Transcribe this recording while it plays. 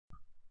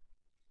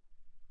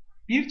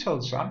Bir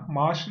çalışan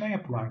maaşına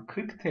yapılan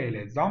 40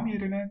 TL zam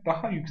yerine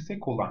daha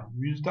yüksek olan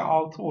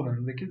 %6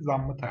 oranındaki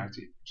zammı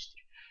tercih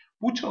etmiştir.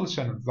 Bu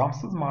çalışanın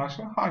zamsız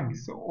maaşı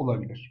hangisi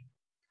olabilir?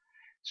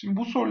 Şimdi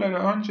bu soruları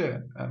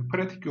önce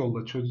pratik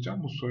yolla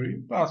çözeceğim bu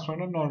soruyu. Daha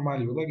sonra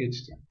normal yola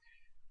geçeceğim.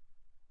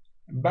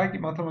 Belki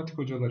matematik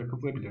hocaları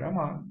kızabilir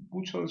ama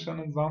bu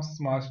çalışanın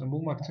zamsız maaşını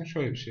bulmak için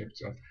şöyle bir şey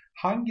yapacağız.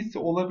 Hangisi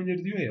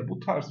olabilir diyor ya, bu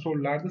tarz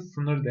sorularda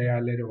sınır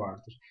değerleri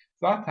vardır.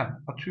 Zaten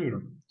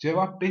atıyorum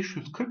cevap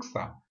 540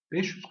 sa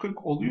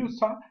 540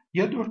 oluyorsa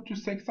ya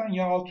 480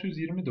 ya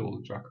 620 de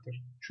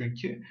olacaktır.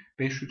 Çünkü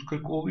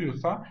 540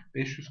 oluyorsa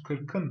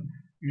 540'ın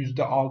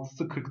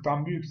 %6'sı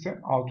 40'tan büyükse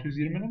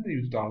 620'nin de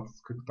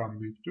 %6'sı 40'tan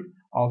büyüktür.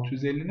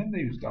 650'nin de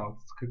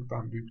 %6'sı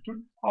 40'tan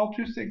büyüktür.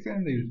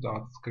 680'in de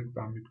 %6'sı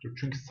 40'tan büyüktür.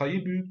 Çünkü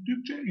sayı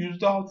büyüdükçe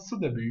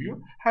 %6'sı da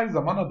büyüyor. Her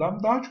zaman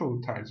adam daha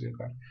çoğu tercih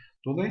eder.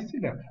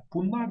 Dolayısıyla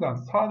bunlardan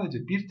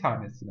sadece bir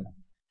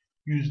tanesinin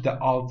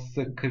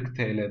 %6'sı 40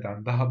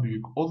 TL'den daha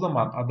büyük. O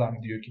zaman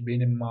adam diyor ki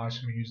benim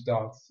maaşımın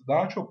 %6'sı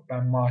daha çok,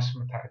 ben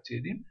maaşımı tercih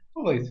edeyim.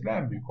 Dolayısıyla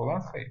en büyük olan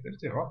sayıdır.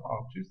 Cevap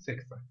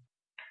 680.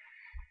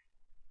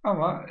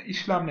 Ama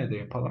işlemle de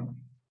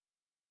yapalım.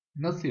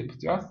 Nasıl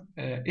yapacağız?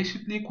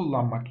 Eşitliği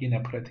kullanmak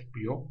yine pratik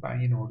bir yol. Ben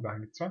yine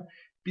oradan gideceğim.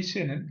 Bir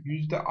şeyin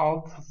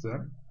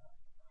 %6'sı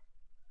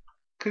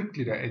 40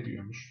 lira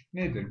ediyormuş.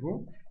 Nedir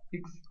bu?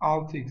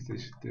 6x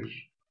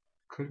eşittir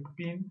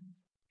 40.000,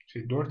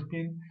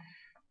 4.000.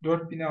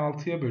 4.000'i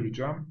 6'ya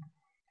böleceğim.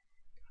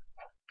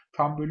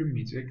 Tam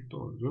bölünmeyecek,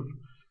 doğrudur.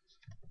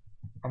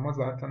 Ama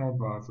zaten o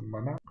lazım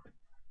bana.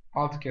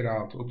 6 kere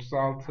 6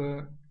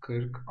 36,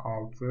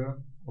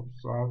 46,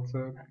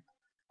 36,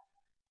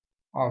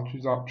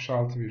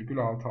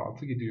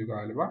 666,66 gidiyor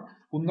galiba.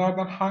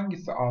 Bunlardan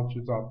hangisi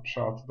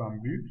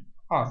 666'dan büyük?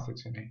 A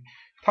seçeneği.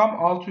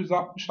 Tam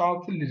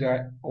 666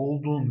 lira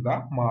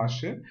olduğunda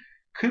maaşı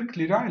 40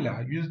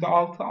 lirayla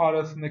 %6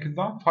 arasındaki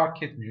zam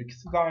fark etmiyor.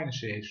 İkisi de aynı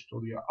şeye eşit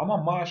oluyor.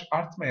 Ama maaş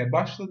artmaya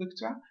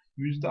başladıkça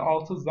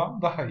 %6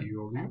 zam daha iyi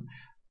oluyor.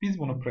 Biz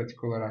bunu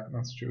pratik olarak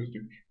nasıl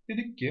çözdük?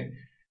 Dedik ki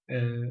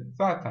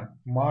zaten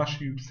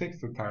maaşı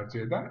yüksekse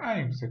tercih eder,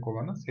 en yüksek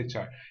olanı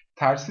seçer.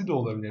 Tersi de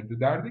olabilirdi.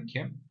 Derdi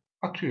ki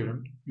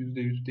atıyorum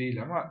 %100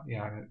 değil ama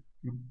yani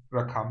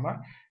rakamlar.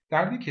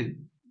 Derdi ki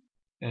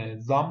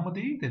zammı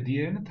değil de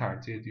diğerini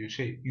tercih ediyor.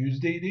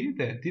 Yüzdeyi değil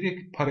de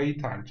direkt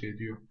parayı tercih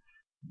ediyor.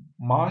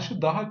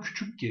 Maaşı daha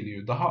küçük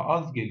geliyor, daha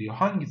az geliyor.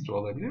 Hangisi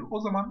olabilir? O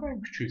zaman da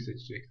en küçüğü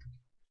seçecektim.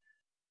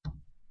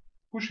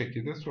 Bu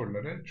şekilde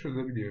soruları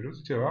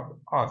çözebiliyoruz. Cevap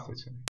A seçeneği.